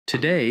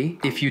Today,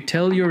 if you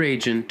tell your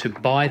agent to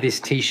buy this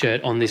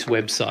t-shirt on this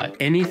website,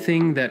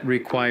 anything that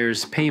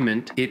requires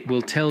payment, it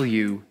will tell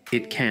you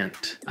it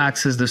can't.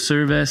 Access the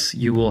service,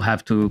 you will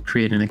have to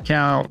create an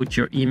account, put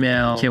your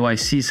email,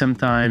 KYC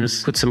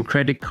sometimes, put some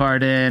credit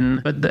card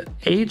in. But the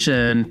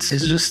agent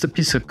is just a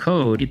piece of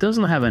code. It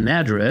doesn't have an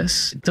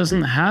address. It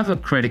doesn't have a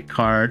credit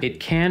card. It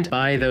can't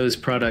buy those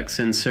products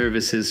and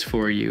services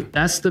for you.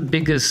 That's the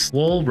biggest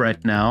wall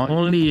right now.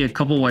 Only a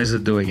couple ways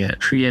of doing it.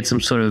 Create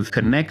some sort of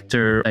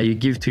connector that you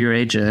give to your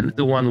agent,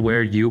 the one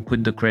where you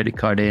put the credit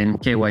card in,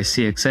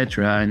 KYC,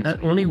 etc. And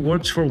that only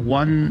works for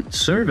one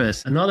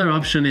service. Another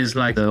option is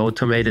like the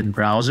automated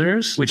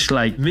browsers, which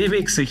like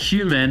mimics a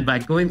human by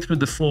going through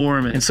the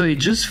form. And so it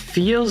just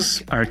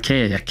feels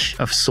archaic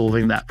of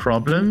solving that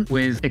problem.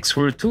 With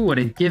x402, what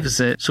it gives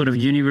it sort of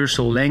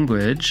universal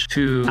language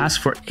to ask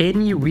for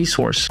any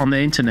resource on the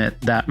internet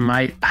that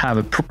might have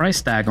a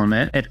price tag on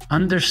it and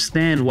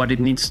understand what it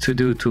needs to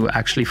do to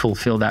actually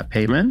fulfill that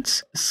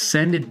payment,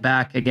 send it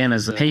back again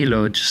as a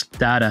payload, just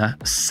data,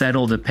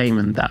 settle the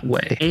payment that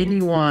way.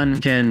 Anyone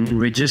can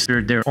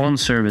register their own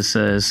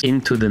services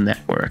into the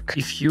network.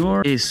 If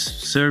you're a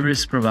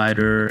service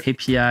provider,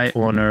 API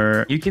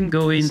owner, you can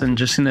go in and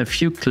just in a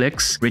few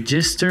clicks,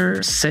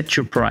 register, set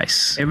your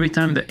price. Every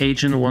time the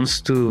agent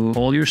wants to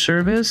call your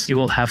service, you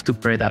will have to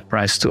pay that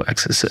price to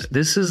access it.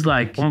 This is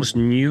like almost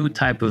new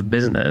type of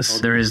business.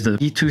 There is the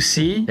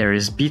B2C, there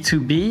is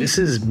B2B, this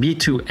is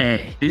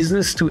B2A,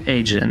 business to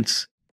agents.